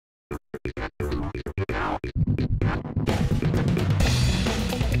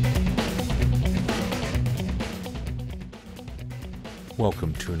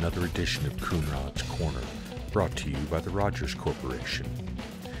Welcome to another edition of Coonrod's Corner, brought to you by the Rogers Corporation.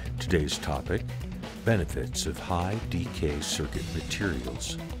 Today's topic, benefits of high decay circuit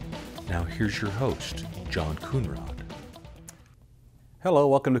materials. Now here's your host, John Coonrod. Hello,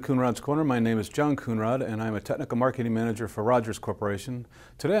 welcome to Coonrod's Corner. My name is John Coonrod and I'm a Technical Marketing Manager for Rogers Corporation.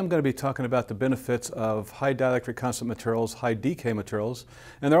 Today I'm going to be talking about the benefits of high dielectric constant materials, high decay materials.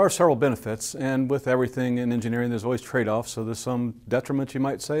 And there are several benefits, and with everything in engineering there's always trade-offs, so there's some detriment you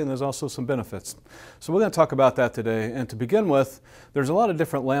might say, and there's also some benefits. So we're going to talk about that today. And to begin with, there's a lot of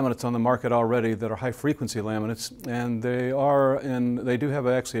different laminates on the market already that are high frequency laminates, and they do have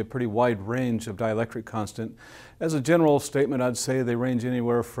actually a pretty wide range of dielectric constant. As a general statement, I'd say they range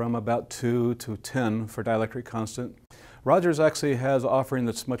anywhere from about 2 to 10 for dielectric constant. Rogers actually has an offering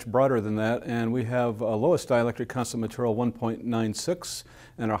that's much broader than that, and we have a lowest dielectric constant material 1.96,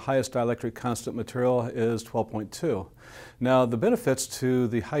 and our highest dielectric constant material is 12.2. Now the benefits to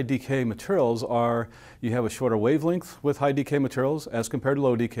the high decay materials are you have a shorter wavelength with high decay materials as compared to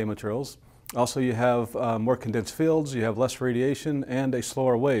low decay materials. Also, you have more condensed fields, you have less radiation, and a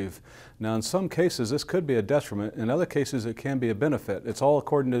slower wave. Now, in some cases, this could be a detriment. In other cases, it can be a benefit. It's all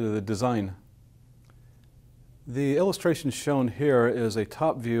according to the design. The illustration shown here is a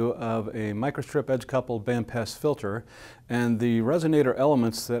top view of a microstrip edge-coupled bandpass filter, and the resonator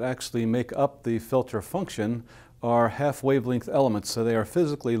elements that actually make up the filter function are half wavelength elements, so they are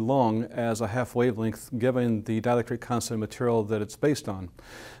physically long as a half wavelength given the dielectric constant material that it's based on.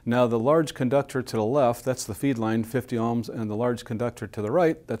 Now the large conductor to the left, that's the feed line, 50 ohms, and the large conductor to the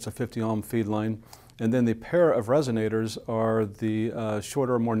right, that's a 50 ohm feed line. And then the pair of resonators are the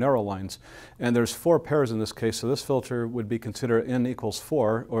shorter, more narrow lines. And there's 4 pairs in this case, so this filter would be considered N equals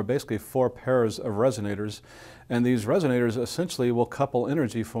 4, or basically 4 pairs of resonators. And these resonators essentially will couple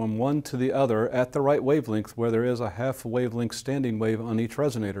energy from one to the other at the right wavelength, where there is a half wavelength standing wave on each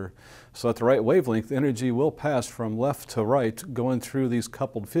resonator. So at the right wavelength, energy will pass from left to right going through these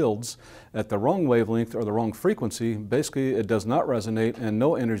coupled fields. At the wrong wavelength or the wrong frequency, basically it does not resonate and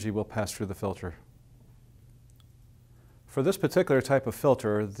no energy will pass through the filter. For this particular type of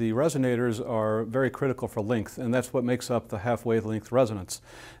filter, the resonators are very critical for length, and that's what makes up the half wavelength resonance.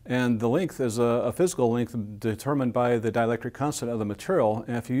 And the length is a physical length determined by the dielectric constant of the material,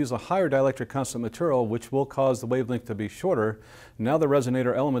 and if you use a higher dielectric constant material, which will cause the wavelength to be shorter, now the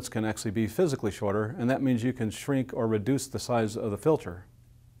resonator elements can actually be physically shorter, and that means you can shrink or reduce the size of the filter.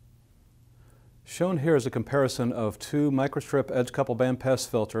 Shown here is a comparison of 2 microstrip edge-coupled bandpass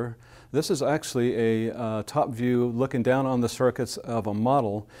filter. This is actually a top view looking down on the circuits of a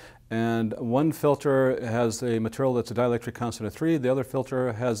model, and one filter has a material that's a dielectric constant of 3, the other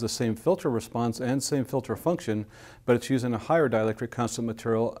filter has the same filter response and same filter function, but it's using a higher dielectric constant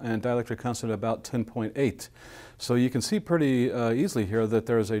material and dielectric constant about 10.8. So you can see pretty easily here that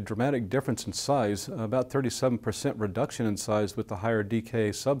there is a dramatic difference in size, about 37% reduction in size with the higher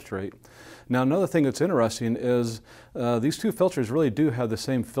decay substrate. Now another thing that's interesting is these 2 filters really do have the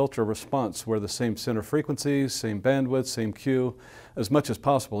same filter response, where the same center frequency, same bandwidth, same Q, as much as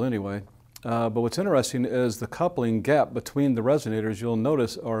possible anyway. But what's interesting is the coupling gap between the resonators, you'll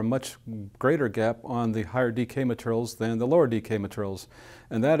notice, are a much greater gap on the higher decay materials than the lower decay materials.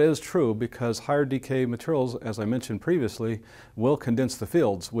 And that is true because higher decay materials, as I mentioned previously, will condense the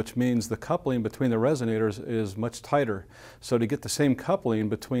fields, which means the coupling between the resonators is much tighter. So to get the same coupling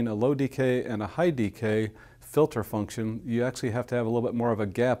between a low decay and a high decay filter function, you actually have to have a little bit more of a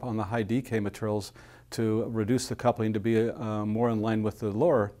gap on the high decay materials to reduce the coupling to be more in line with the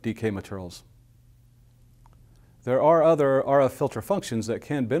lower decay materials. There are other RF filter functions that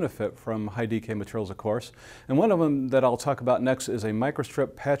can benefit from high decay materials, of course, and one of them that I'll talk about next is a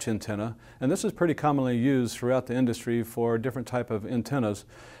microstrip patch antenna, and this is pretty commonly used throughout the industry for different type of antennas.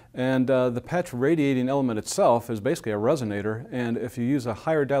 And the patch radiating element itself is basically a resonator, and if you use a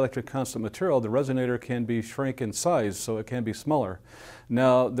higher dielectric constant material, the resonator can be shrink in size, so it can be smaller.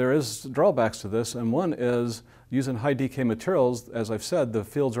 Now there is drawbacks to this, and one is using high decay materials, as I've said, the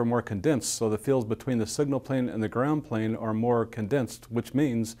fields are more condensed, so the fields between the signal plane and the ground plane are more condensed, which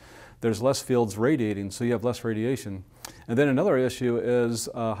means there's less fields radiating, so you have less radiation. And then another issue is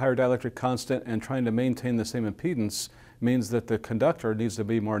higher dielectric constant and trying to maintain the same impedance means that the conductor needs to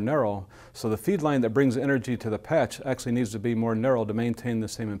be more narrow. So the feed line that brings energy to the patch actually needs to be more narrow to maintain the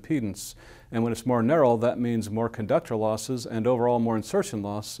same impedance. And when it's more narrow, that means more conductor losses and overall more insertion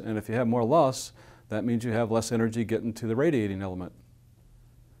loss. And if you have more loss, that means you have less energy getting to the radiating element.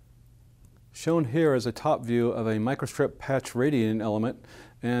 Shown here is a top view of a microstrip patch radiating element,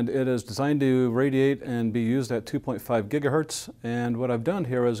 and it is designed to radiate and be used at 2.5 gigahertz. And what I've done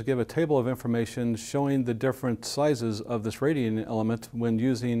here is give a table of information showing the different sizes of this radiating element when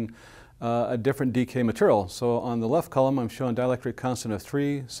using a different decay material. So on the left column I'm showing dielectric constant of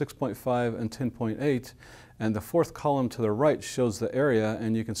 3, 6.5, and 10.8. And the fourth column to the right shows the area,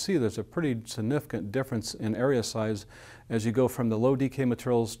 and you can see there's a pretty significant difference in area size as you go from the low decay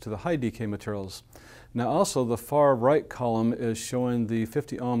materials to the high decay materials. Now also the far right column is showing the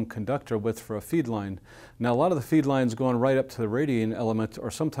 50 ohm conductor width for a feed line. Now a lot of the feed lines going right up to the radiating element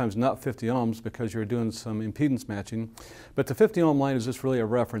are sometimes not 50 ohms because you're doing some impedance matching, but the 50 ohm line is just really a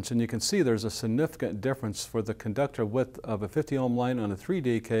reference, and you can see there's a significant difference for the conductor width of a 50 ohm line on a 3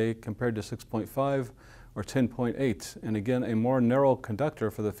 decay compared to 6.5 or 10.8. And again, a more narrow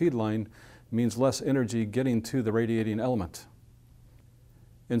conductor for the feed line means less energy getting to the radiating element.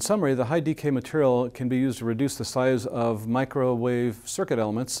 In summary, the high decay material can be used to reduce the size of microwave circuit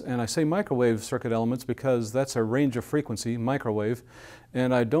elements. And I say microwave circuit elements because that's a range of frequency, microwave.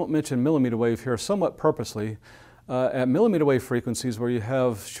 And I don't mention millimeter wave here somewhat purposely. At millimeter wave frequencies where you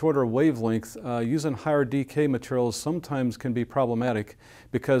have shorter wavelength, using higher decay materials sometimes can be problematic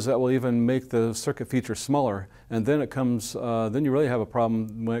because that will even make the circuit feature smaller. And then then you really have a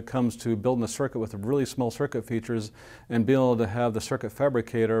problem when it comes to building a circuit with really small circuit features and being able to have the circuit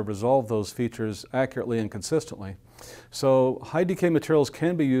fabricator resolve those features accurately and consistently. So high decay materials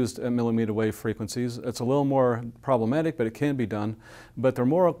can be used at millimeter wave frequencies. It's a little more problematic, but it can be done. But they're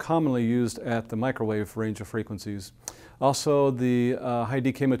more commonly used at the microwave range of frequencies. Also, the high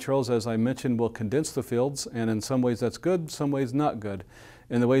decay materials, as I mentioned, will condense the fields, and in some ways that's good, some ways not good.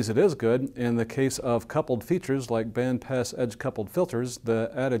 In the ways it is good, in the case of coupled features like bandpass edge coupled filters,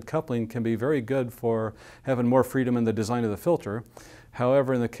 the added coupling can be very good for having more freedom in the design of the filter.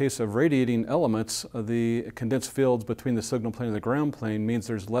 However, in the case of radiating elements, the condensed fields between the signal plane and the ground plane means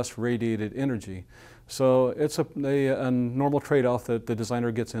there's less radiated energy. So it's a normal trade-off that the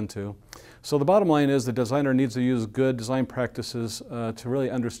designer gets into. So the bottom line is the designer needs to use good design practices to really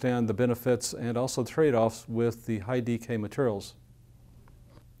understand the benefits and also trade-offs with the high decay materials.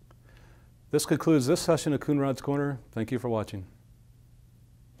 This concludes this session of Coonrod's Corner. Thank you for watching.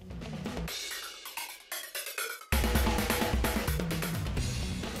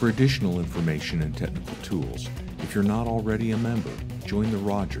 For additional information and technical tools, if you're not already a member, join the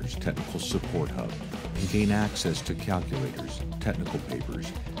Rogers Technical Support Hub and gain access to calculators, technical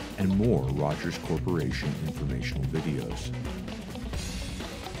papers, and more Rogers Corporation informational videos.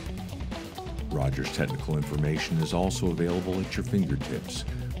 Rogers Technical Information is also available at your fingertips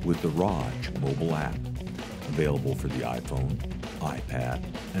with the Rog mobile app, available for the iPhone, iPad,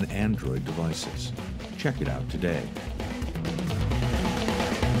 and Android devices. Check it out today.